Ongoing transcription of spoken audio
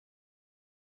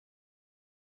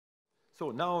So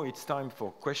now it's time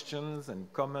for questions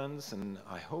and comments, and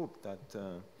I hope that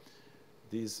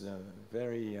these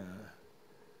very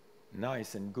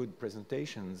nice and good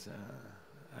presentations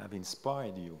have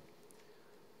inspired you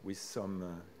with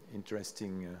some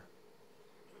interesting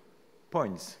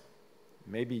points.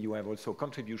 Maybe you have also a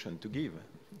contribution to give.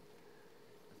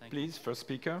 Please, first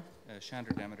speaker.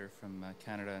 Chandra Demeter from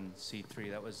Canada and C3.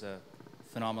 That was a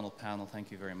phenomenal panel. Thank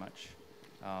you very much.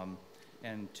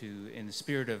 And in the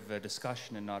spirit of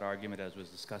discussion and not argument, as was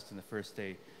discussed in the first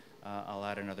day, I'll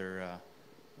add another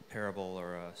parable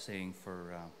or a saying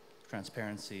for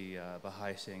transparency.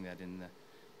 Baha'i saying that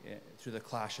through the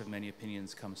clash of many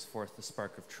opinions comes forth the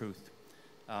spark of truth.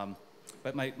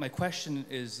 But my question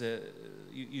is,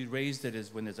 you raised it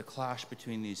as when there's a clash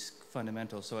between these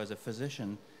fundamentals. So as a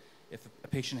physician, if a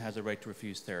patient has a right to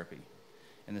refuse therapy,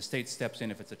 and the state steps in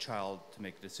if it's a child to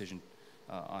make a decision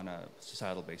on a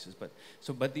societal basis. But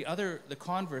the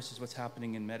converse is what's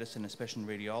happening in medicine, especially in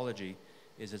radiology,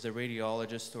 is as a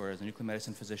radiologist or as a nuclear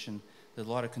medicine physician, there's a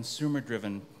lot of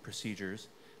consumer-driven procedures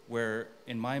where,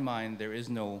 in my mind, there is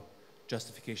no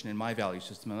justification in my value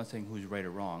system. I'm not saying who's right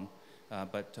or wrong,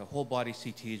 but whole body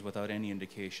CTs without any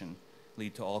indication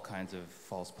lead to all kinds of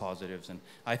false positives, and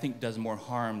I think does more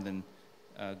harm than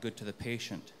good to the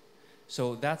patient.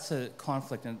 So that's a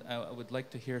conflict, and I would like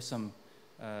to hear some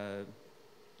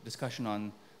discussion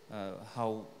on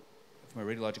how, from a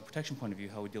radiologic protection point of view,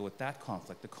 how we deal with that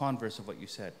conflict, the converse of what you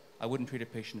said. I wouldn't treat a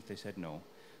patient if they said no,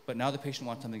 but now the patient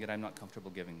wants something that I'm not comfortable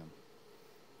giving them.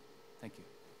 Thank you.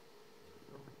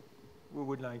 Who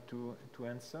would like to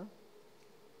answer?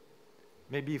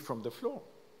 Maybe from the floor.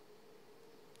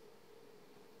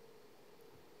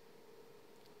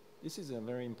 This is a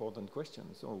very important question,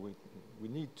 so we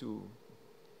need to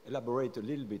elaborate a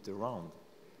little bit around.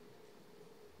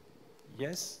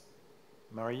 Yes,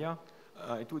 Maria?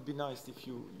 It would be nice if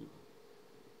you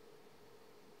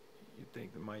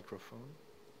take the microphone.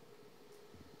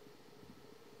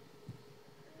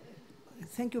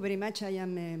 Thank you very much. I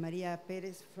am Maria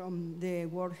Perez from the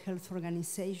World Health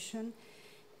Organization.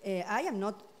 I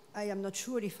am not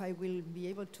sure if I will be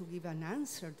able to give an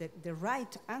answer, the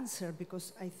right answer,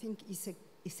 because I think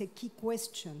it's a key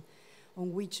question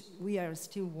on which we are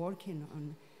still working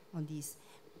on this.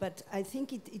 But I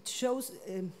think it shows,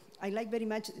 I like very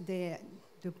much the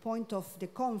point of the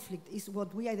conflict is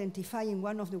what we identify in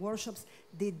one of the workshops,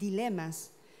 the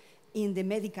dilemmas in the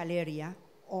medical area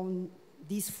on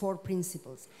these 4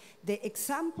 principles. The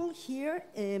example here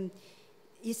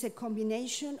is a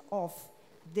combination of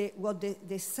what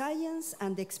the science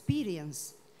and the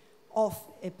experience of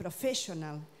a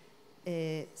professional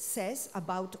says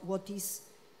about what is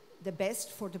the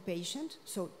best for the patient.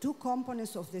 So 2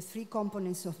 components of the 3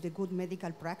 components of the good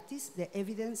medical practice, the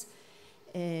evidence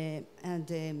and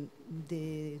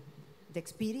the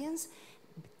experience.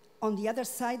 On the other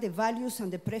side, the values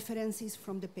and the preferences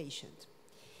from the patient.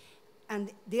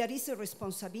 And there is a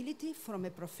responsibility from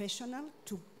a professional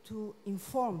to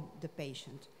inform the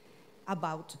patient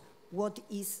about what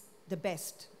is the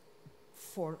best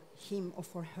for him or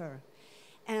for her.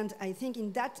 And I think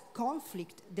in that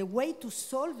conflict, the way to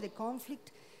solve the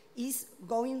conflict is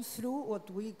going through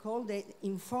what we call the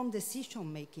informed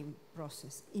decision-making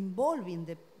process, involving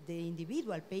the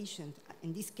individual patient,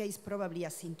 in this case probably a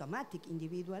symptomatic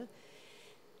individual,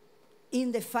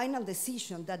 in the final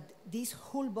decision that this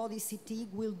whole body CT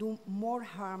will do more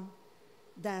harm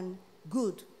than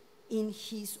good in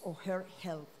his or her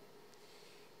health.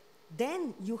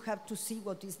 Then you have to see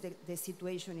what is the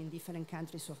situation in different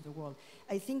countries of the world.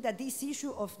 I think that this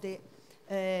issue of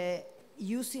the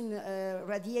using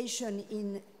radiation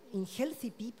in healthy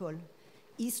people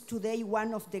is today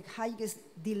one of the highest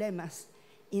dilemmas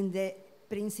in the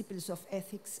principles of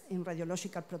ethics in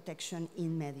radiological protection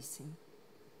in medicine.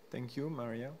 Thank you,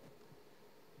 Maria.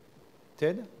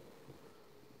 Ted?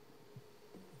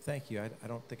 Thank you. I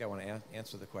don't think I want to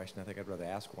answer the question. I think I'd rather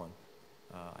ask one.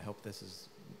 I hope this is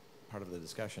part of the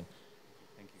discussion.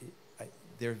 Thank you.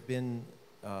 There have been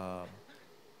a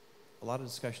lot of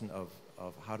discussion of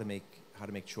how to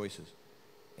make choices,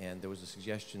 and there was a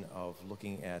suggestion of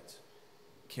looking at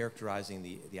characterizing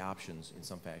the options in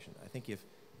some fashion. I think if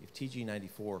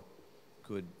TG94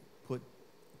 could put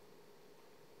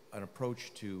an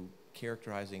approach to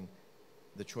characterizing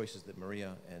the choices that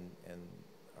Maria and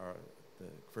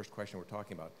the first question we're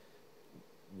talking about,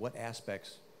 what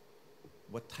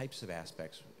types of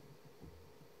aspects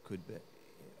could be,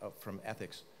 from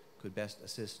ethics, could best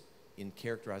assist in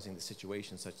characterizing the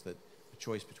situation such that the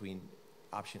choice between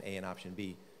option A and option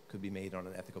B could be made on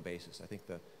an ethical basis. I think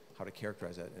how to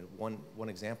characterize that. And one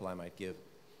example I might give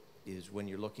is when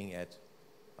you're looking at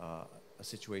a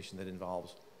situation that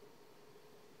involves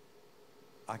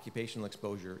occupational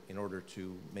exposure in order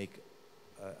to make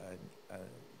a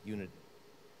unit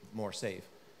more safe,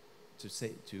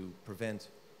 to prevent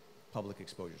public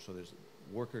exposure. So there's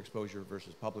worker exposure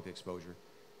versus public exposure,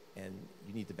 and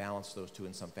you need to balance those two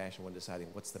in some fashion when deciding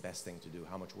what's the best thing to do,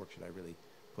 how much work should I really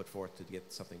put forth to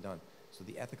get something done. So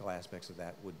the ethical aspects of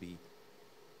that would be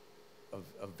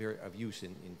of use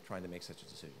in trying to make such a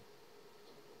decision.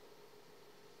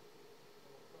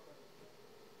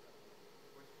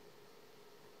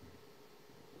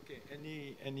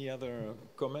 Okay, any other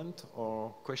comment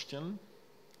or question?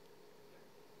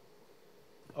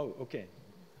 Oh, okay.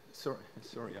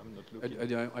 Sorry, I'm not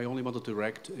looking. I only wanted to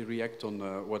react on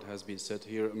what has been said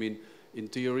here. I mean, in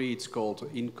theory, it's called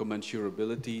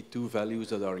incommensurability, two values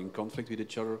that are in conflict with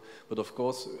each other. But of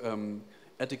course,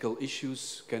 ethical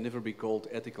issues can never be called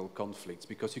ethical conflicts,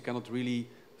 because you cannot really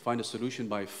find a solution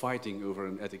by fighting over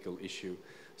an ethical issue.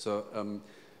 So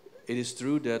it is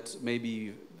true that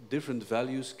maybe different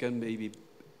values can maybe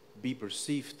be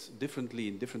perceived differently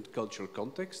in different cultural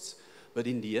contexts. But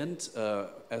in the end,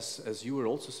 as you were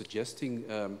also suggesting,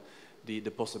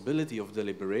 the possibility of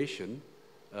deliberation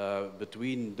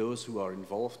between those who are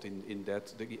involved in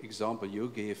that, the example you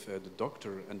gave, the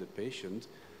doctor and the patient,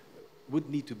 would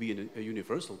need to be a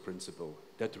universal principle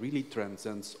that really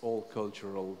transcends all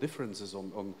cultural differences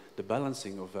on the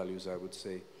balancing of values, I would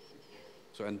say.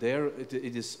 So, and there it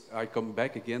is, I come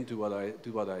back again to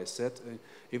what I said,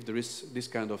 if there is this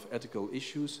kind of ethical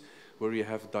issues where you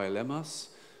have dilemmas,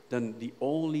 then the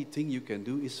only thing you can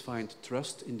do is find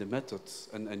trust in the methods.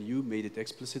 And you made it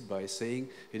explicit by saying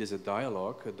it is a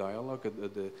dialogue,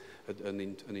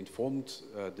 an informed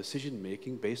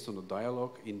decision-making based on a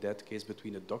dialogue, in that case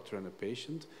between a doctor and a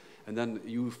patient. And then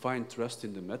you find trust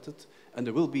in the method, and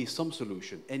there will be some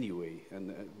solution anyway.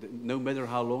 And no matter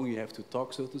how long you have to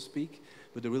talk, so to speak,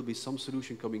 but there will be some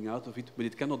solution coming out of it, but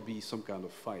it cannot be some kind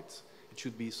of fight. It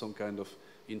should be some kind of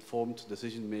informed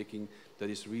decision-making that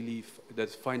is really, that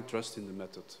find trust in the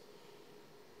method.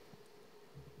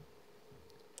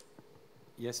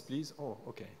 Yes, please. Oh,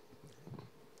 okay.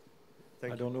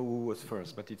 Thank I don't know who was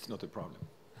first, but it's not a problem.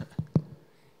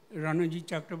 Ranaji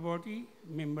Chakraborty,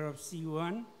 member of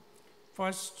C1.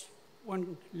 First,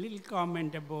 one little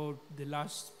comment about the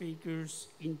last speaker's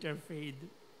interfaith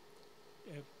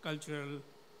cultural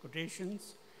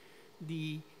quotations.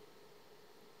 The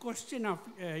question of,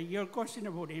 your question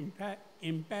about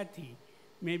empathy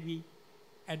may be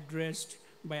addressed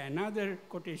by another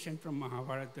quotation from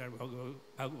Mahabharata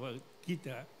Bhagavad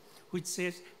Gita, which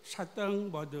says,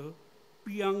 Satang bada,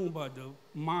 piyang bada,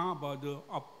 ma bada,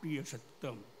 apriya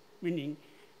sattam. Meaning,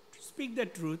 speak the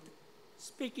truth,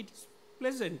 speak it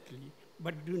pleasantly,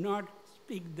 but do not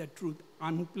speak the truth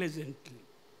unpleasantly.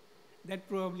 That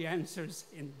probably answers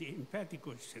in the empathy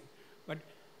question. But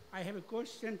I have a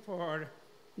question for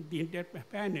the entire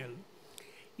panel.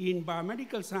 In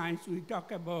biomedical science, we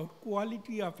talk about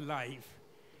quality of life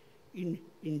in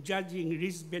judging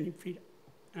risk-benefit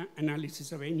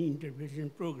analysis of any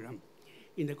intervention program.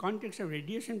 In the context of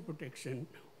radiation protection,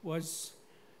 was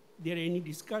there any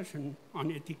discussion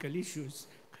on ethical issues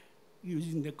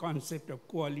using the concept of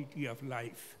quality of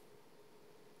life?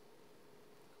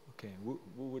 Okay, who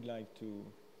would like to?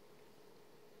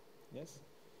 Yes?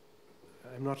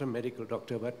 I'm not a medical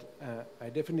doctor, but I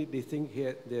definitely think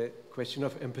here the question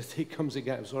of empathy comes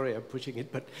again. I'm sorry, I'm pushing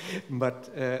it, but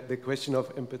the question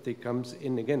of empathy comes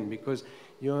in again, because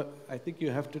I think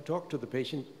you have to talk to the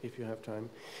patient if you have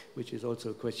time, which is also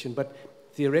a question. But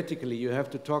theoretically, you have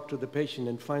to talk to the patient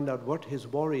and find out what his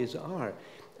worries are,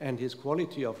 and his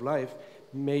quality of life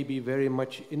may be very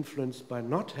much influenced by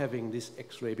not having this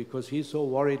X-ray, because he's so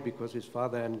worried because his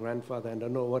father and grandfather and I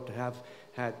don't know what have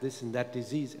had this and that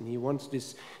disease, and he wants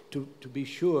this to be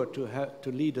sure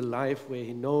to lead a life where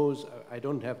he knows I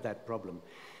don't have that problem.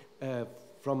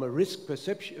 From a risk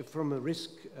perception, from a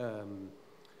risk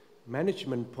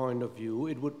management point of view,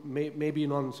 it would may be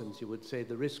nonsense. You would say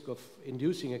the risk of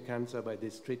inducing a cancer by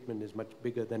this treatment is much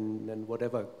bigger than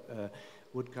whatever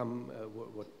would come,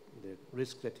 what the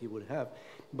risk that he would have.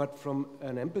 But from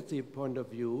an empathy point of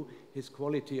view, his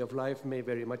quality of life may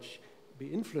very much be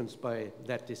influenced by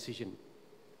that decision.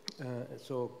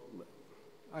 So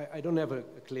I don't have a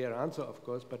clear answer, of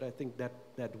course, but I think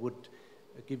that would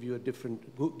give you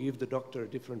give the doctor a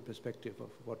different perspective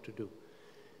of what to do.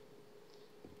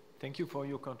 Thank you for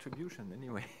your contribution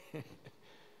anyway.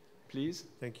 Please.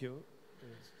 Thank you.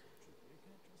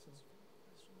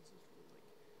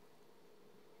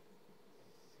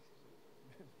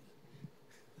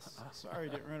 Sorry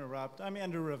to interrupt. I'm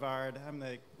Andrew Rivard. I'm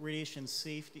the radiation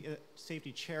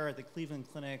safety chair at the Cleveland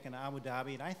Clinic in Abu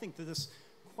Dhabi. And I think that this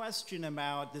question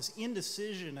about, this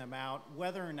indecision about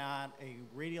whether or not a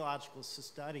radiological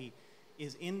study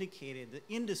is indicated,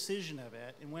 the indecision of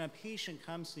it, and when a patient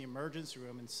comes to the emergency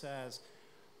room and says,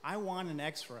 I want an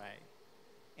x-ray,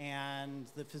 and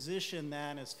the physician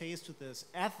then is faced with this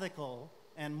ethical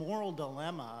and moral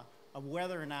dilemma of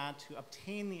whether or not to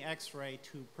obtain the x-ray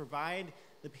to provide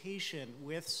the patient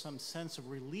with some sense of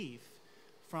relief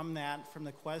from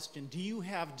the question, do you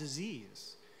have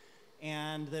disease?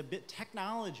 And the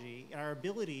technology, our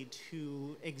ability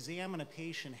to examine a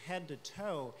patient head to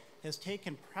toe has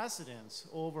taken precedence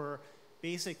over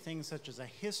basic things such as a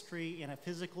history and a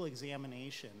physical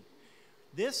examination.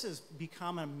 This has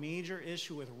become a major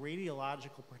issue with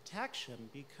radiological protection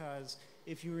because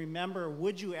if you remember,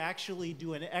 would you actually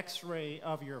do an x-ray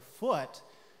of your foot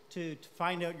to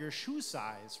find out your shoe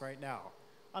size right now?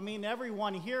 I mean,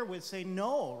 everyone here would say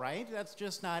no, right? That's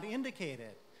just not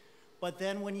indicated. But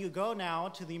then when you go now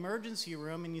to the emergency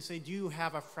room and you say, do you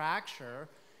have a fracture?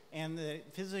 And the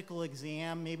physical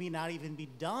exam maybe not even be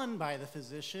done by the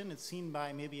physician, it's seen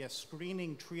by maybe a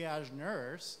screening triage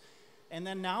nurse. And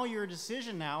then now your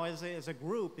decision now as a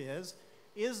group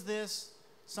is this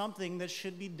something that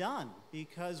should be done?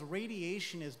 Because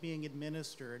radiation is being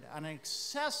administered on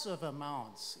excessive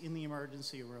amounts in the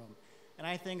emergency room. And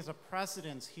I think it's a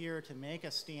precedence here to make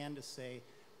a stand to say,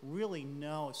 really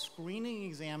no, screening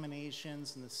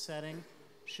examinations in the setting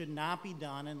should not be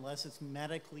done unless it's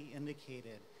medically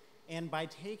indicated. And by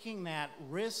taking that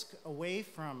risk away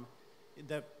from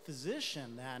the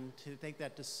physician then to take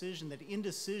that decision, that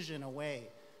indecision away,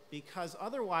 because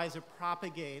otherwise it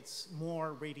propagates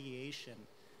more radiation.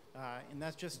 And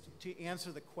that's just to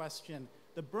answer the question.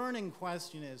 The burning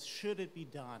question is, should it be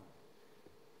done?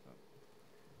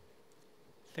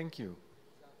 Thank you.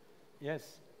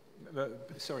 Yes,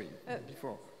 sorry,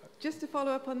 before. Just to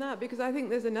follow up on that, because I think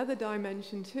there's another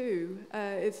dimension too.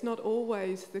 It's not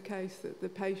always the case that the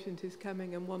patient is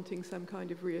coming and wanting some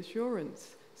kind of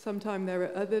reassurance. Sometimes there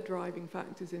are other driving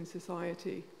factors in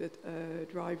society that are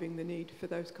driving the need for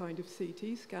those kind of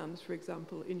CT scans, for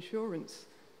example, insurance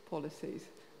policies,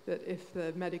 that if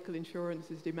the medical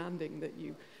insurance is demanding that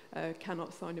you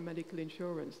cannot sign a medical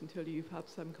insurance until you've had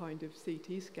some kind of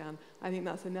CT scan, I think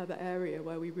that's another area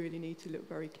where we really need to look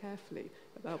very carefully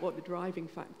about what the driving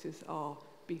factors are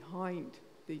behind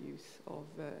the use of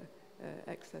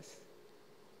excess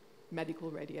medical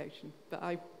radiation. But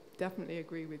I definitely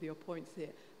agree with your points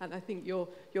here. And I think your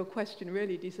question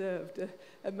really deserved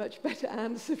a much better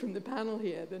answer from the panel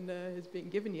here than has been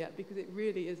given yet, because it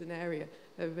really is an area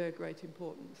of great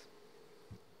importance.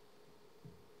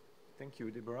 Thank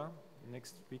you, Deborah.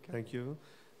 Next speaker. Thank you.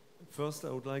 First, I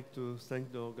would like to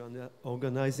thank the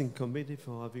organizing committee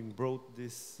for having brought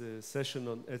this session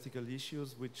on ethical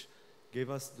issues, which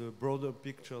gave us the broader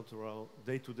picture to our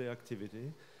day-to-day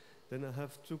activity. Then I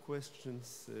have two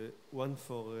questions, one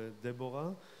for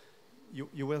Deborah.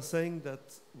 You were saying that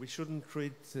we shouldn't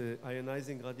treat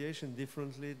ionizing radiation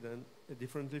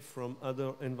differently from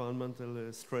other environmental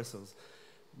stressors.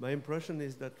 My impression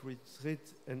is that we treat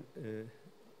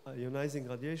ionizing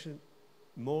radiation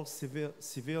more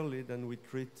severely than we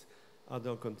treat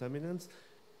other contaminants.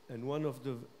 And one of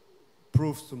the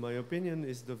proofs, to my opinion,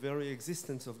 is the very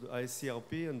existence of the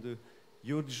ICRP and the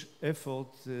huge effort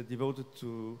devoted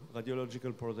to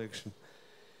radiological protection.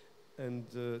 And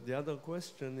the other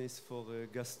question is for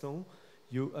Gaston.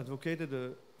 You advocated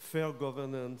a fair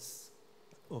governance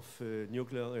of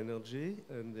nuclear energy,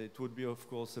 and it would be, of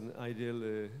course, an ideal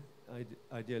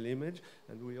image,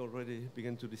 and we already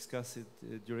began to discuss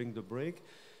it during the break.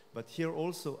 But here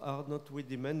also, are not we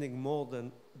demanding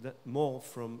more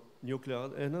from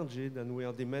nuclear energy than we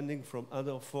are demanding from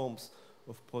other forms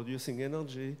of producing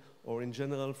energy, or in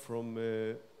general from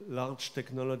large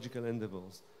technological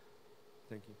endeavors?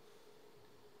 Thank you.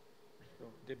 So,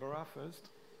 Deborah first.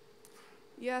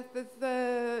 Yeah,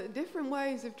 there's different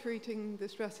ways of treating the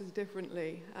stressors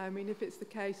differently. I mean, if it's the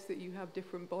case that you have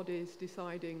different bodies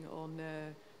deciding on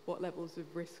what levels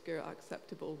of risk are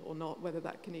acceptable or not, whether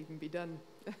that can even be done,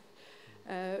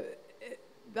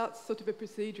 that's sort of a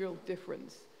procedural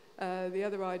difference. The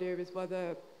other idea is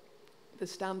whether the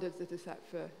standards that are set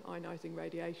for ionizing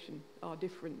radiation are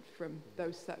different from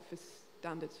those set for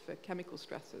standards for chemical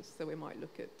stressors. So we might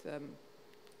look at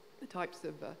the types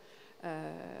of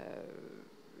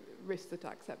risks that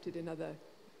are accepted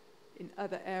in in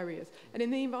other areas. And in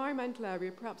the environmental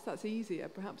area, perhaps that's easier.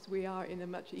 Perhaps we are in a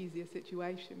much easier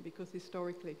situation because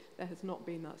historically there has not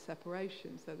been that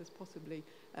separation. So there's possibly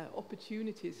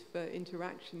opportunities for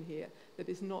interaction here that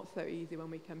is not so easy when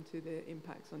we come to the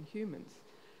impacts on humans.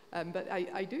 But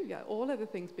I do, yeah, all other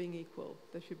things being equal,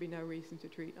 there should be no reason to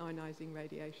treat ionizing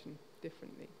radiation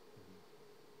differently.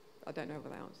 I don't know if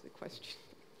that answers the question.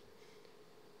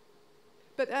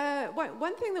 But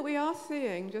one thing that we are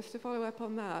seeing, just to follow up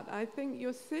on that, I think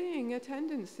you're seeing a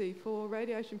tendency for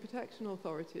radiation protection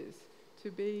authorities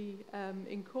to be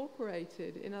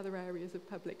incorporated in other areas of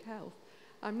public health.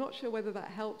 I'm not sure whether that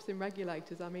helps in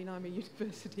regulators. I mean, I'm a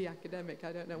university academic,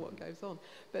 I don't know what goes on.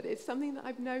 But it's something that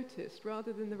I've noticed,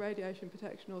 rather than the radiation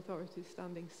protection authorities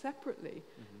standing separately,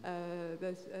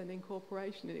 there's an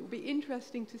incorporation. And it will be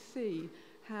interesting to see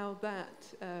how that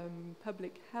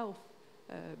public health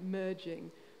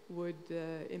merging would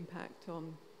impact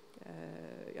on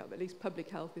yeah, at least public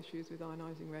health issues with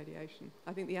ionizing radiation.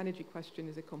 I think the energy question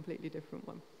is a completely different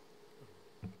one.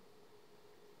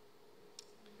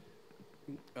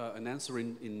 An answer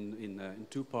in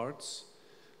two parts.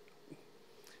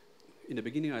 In the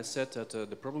beginning I said that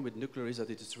the problem with nuclear is that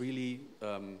it is really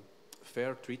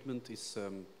fair treatment is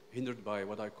hindered by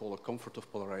what I call a comfort of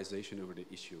polarization over the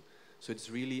issue. So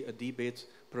it's really a debate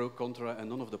pro-contra, and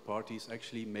none of the parties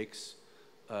actually makes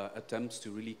attempts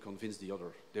to really convince the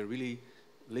other. They really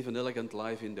live an elegant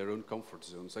life in their own comfort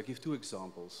zones. I give two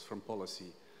examples from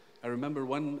policy. I remember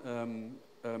one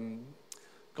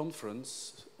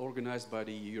conference organized by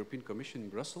the European Commission in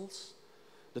Brussels.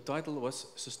 The title was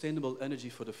Sustainable Energy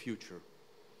for the Future.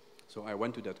 So I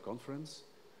went to that conference,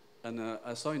 and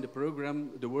I saw in the program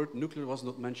the word nuclear was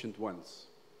not mentioned once.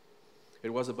 It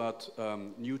was about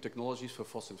new technologies for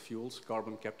fossil fuels,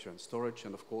 carbon capture and storage,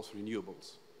 and of course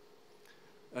renewables.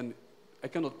 And I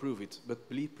cannot prove it, but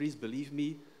please believe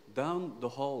me, down the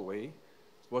hallway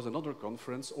was another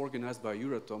conference organized by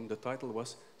Euratom. The title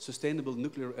was Sustainable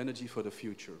Nuclear Energy for the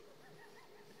Future.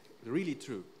 Really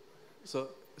true. So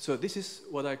this is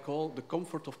what I call the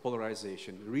comfort of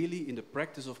polarization, really in the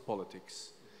practice of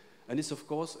politics. And it's of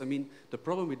course, I mean, the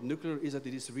problem with nuclear is that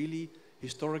it is really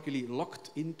historically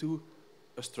locked into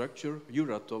a structure,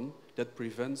 Euratom, that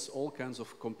prevents all kinds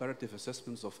of comparative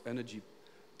assessments of energy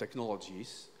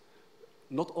technologies,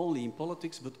 not only in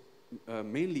politics, but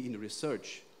mainly in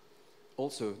research.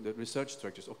 Also, the research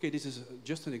structures. Okay, this is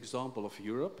just an example of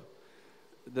Europe.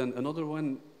 Then another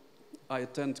one, I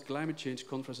attend climate change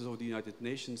conferences of the United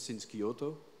Nations since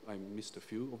Kyoto. I missed a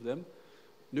few of them.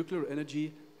 Nuclear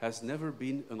energy has never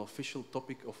been an official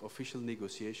topic of official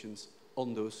negotiations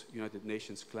on those United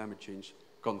Nations climate change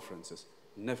conferences.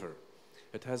 Never.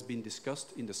 It has been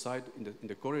discussed in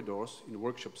the corridors, in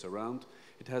workshops around.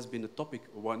 It has been a topic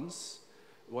once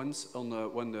on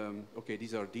okay,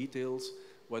 these are details,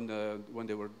 when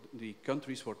the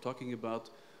countries were talking about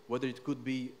whether it could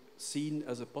be seen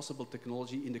as a possible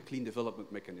technology in the clean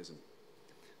development mechanism.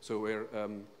 So where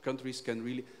countries can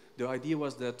really, the idea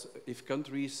was that if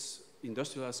countries,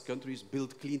 industrialized countries,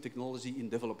 build clean technology in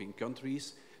developing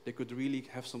countries, they could really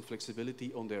have some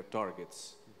flexibility on their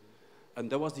targets. And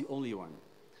that was the only one.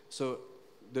 So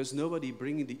there's nobody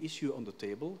bringing the issue on the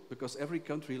table because every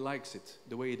country likes it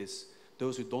the way it is.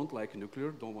 Those who don't like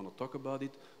nuclear don't want to talk about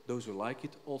it. Those who like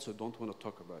it also don't want to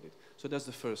talk about it. So that's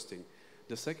the first thing.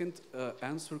 The second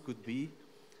answer could be,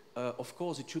 of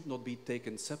course, it should not be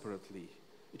taken separately.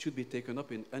 It should be taken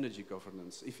up in energy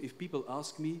governance. If people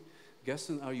ask me,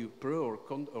 Gaston, are you pro or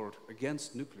con or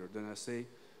against nuclear? Then I say,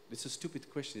 it's a stupid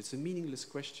question. It's a meaningless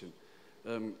question.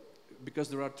 Because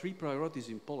there are three priorities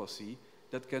in policy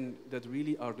that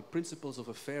really are the principles of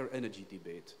a fair energy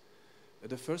debate.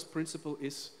 The first principle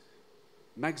is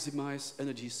maximize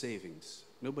energy savings.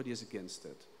 Nobody is against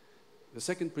that. The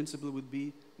second principle would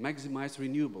be maximize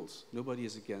renewables. Nobody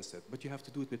is against that, but you have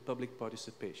to do it with public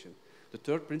participation. The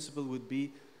third principle would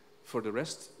be, for the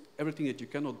rest, everything that you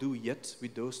cannot do yet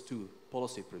with those two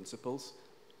policy principles,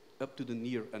 up to the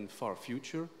near and far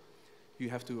future, you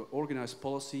have to organize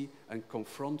policy and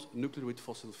confront nuclear with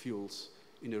fossil fuels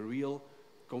in a real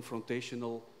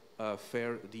confrontational,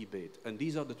 fair debate. And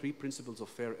these are the three principles of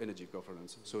fair energy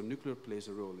governance. So nuclear plays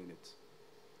a role in it.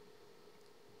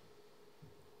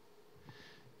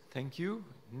 Thank you.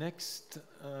 Next,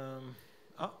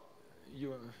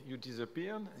 you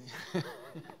disappeared.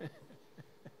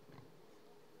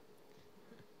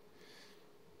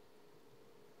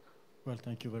 Well,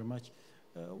 thank you very much.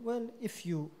 Well, if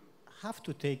you have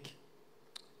to take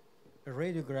a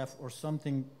radiograph or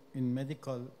something in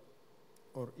medical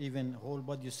or even whole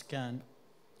body scan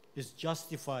is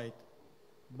justified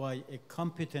by a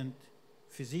competent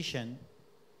physician,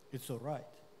 it's all right.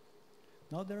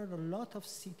 Now there are a lot of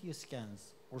CT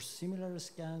scans or similar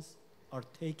scans are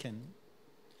taken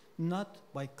not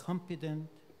by competent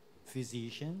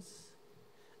physicians,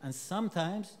 and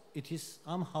sometimes it is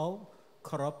somehow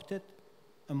corrupted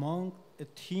among a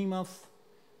team of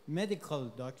medical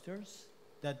doctors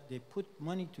that they put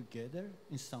money together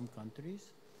in some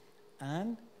countries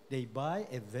and they buy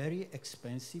a very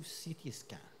expensive CT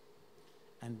scan.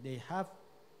 And they have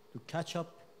to catch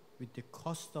up with the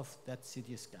cost of that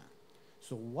CT scan.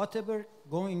 So whatever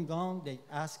going on, they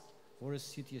ask for a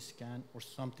CT scan or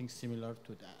something similar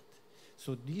to that.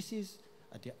 So this is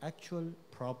the actual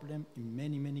problem in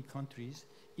many, many countries.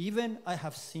 Even I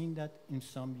have seen that in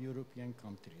some European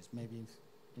countries, maybe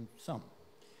in some.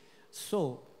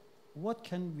 So what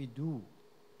can we do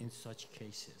in such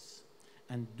cases?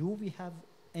 And do we have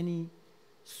any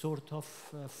sort of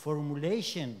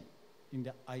formulation in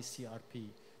the ICRP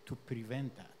to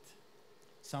prevent that?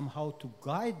 Somehow to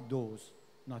guide those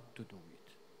not to do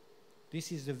it.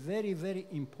 This is a very, very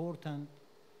important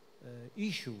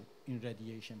issue in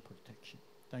radiation protection.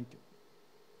 Thank you.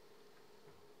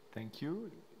 Thank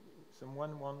you.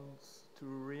 Someone wants to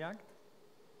react?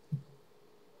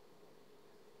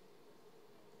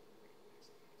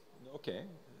 Okay.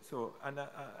 So, Anna,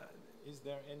 is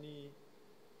there any?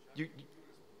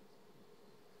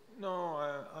 No,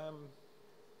 I'm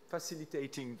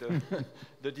facilitating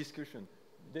the discussion.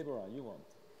 Deborah, you want?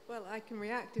 Well, I can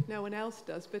react if no one else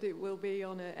does, but it will be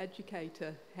on an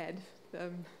educator head.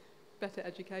 Better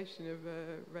education of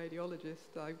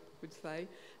radiologists, I would say,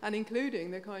 and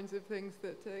including the kinds of things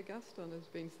that Gaston has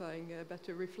been saying,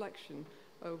 better reflection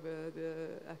over the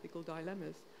ethical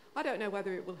dilemmas. I don't know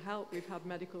whether it will help. We've had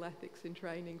medical ethics in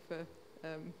training for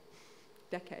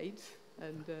decades,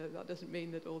 and that doesn't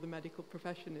mean that all the medical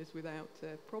profession is without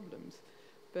problems.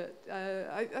 But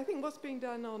I think what's being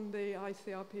done on the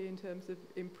ICRP in terms of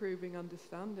improving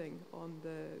understanding on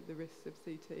the risks of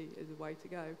CT is a way to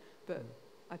go. But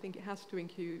I think it has to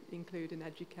include an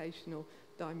educational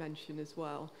dimension as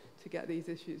well to get these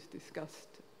issues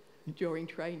discussed during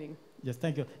training. Yes,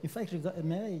 thank you. In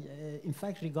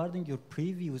fact, regarding your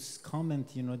previous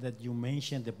comment, that you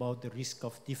mentioned about the risk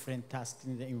of different tasks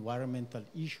in the environmental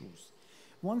issues.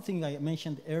 One thing I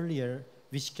mentioned earlier,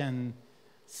 which can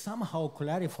somehow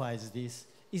clarifies this,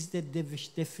 is the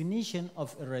definition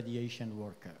of a radiation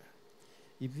worker.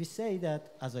 If we say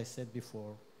that, as I said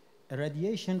before, a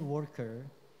radiation worker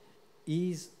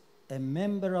is a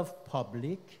member of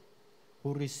public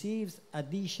who receives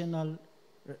additional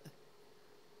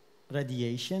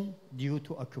radiation due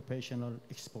to occupational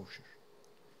exposure.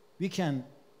 We can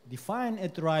define a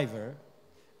driver.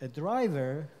 A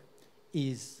driver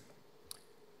is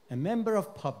a member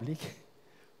of public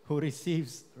who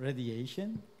receives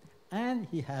radiation, and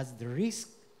he has the risk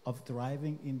of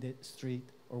driving in the street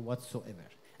or whatsoever.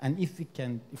 And if we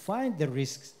can define the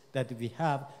risks that we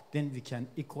have, then we can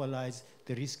equalize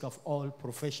the risk of all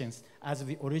professions, as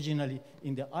we originally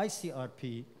in the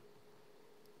ICRP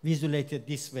visualized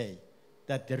this way,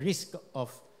 that the risk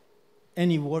of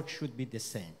any work should be the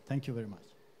same. Thank you very much.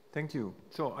 Thank you.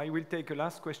 So I will take a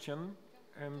last question,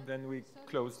 and then we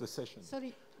close the session.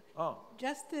 Sorry. Oh.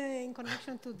 Just in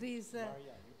connection to this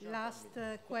last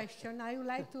question, I would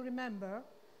like to remember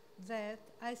that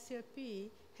ICRP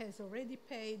has already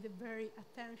paid very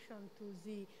attention to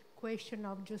the question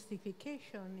of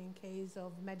justification in case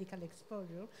of medical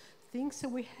exposure. Since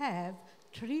we have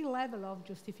 3 levels of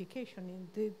justification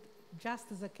in just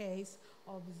the case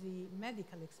of the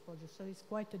medical exposure. So it's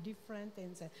quite a different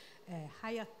and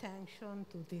high attention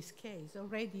to this case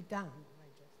already done.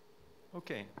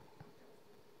 Okay.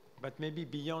 But maybe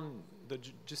beyond the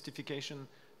justification,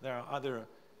 there are other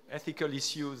ethical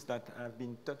issues that have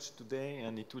been touched today,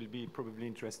 and it will be probably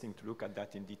interesting to look at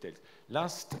that in detail.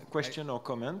 Last question or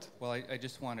comment? Well, I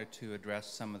just wanted to address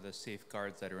some of the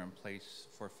safeguards that are in place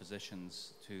for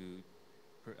physicians to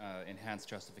enhance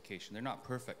justification. They're not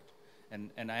perfect.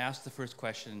 And I asked the first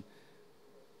question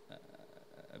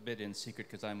a bit in secret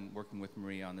because I'm working with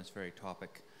Maria on this very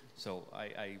topic. So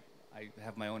I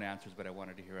have my own answers, but I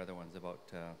wanted to hear other ones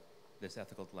about this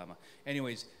ethical dilemma.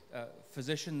 Anyways,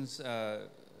 physicians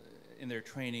in their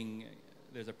training,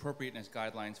 there's appropriateness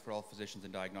guidelines for all physicians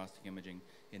in diagnostic imaging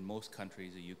in most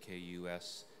countries, the UK,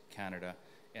 US, Canada,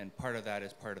 and part of that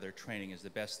is part of their training is the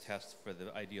best test for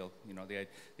the ideal, the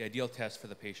ideal test for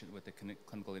the patient with the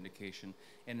clinical indication.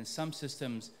 And in some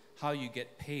systems, how you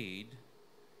get paid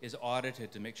is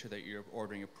audited to make sure that you're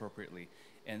ordering appropriately.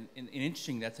 And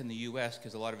interesting, that's in the US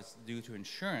because a lot of it's due to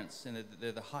insurance, and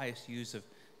they're the highest use of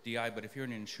DI, but if you're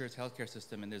in an insurance healthcare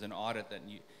system and there's an audit that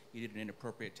you did an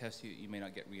inappropriate test, you may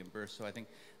not get reimbursed. So I think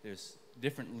there's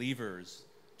different levers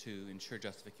to ensure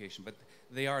justification. But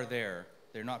they are there.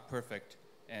 They're not perfect,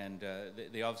 and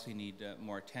they obviously need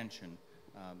more attention,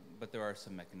 but there are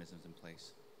some mechanisms in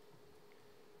place.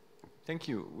 Thank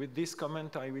you. With this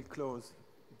comment, I will close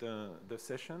the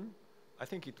session. I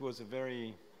think it was a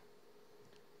very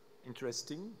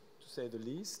interesting, to say the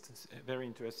least, a very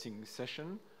interesting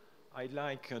session. I'd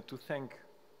like to thank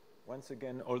once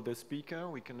again all the speakers.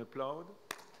 We can applaud.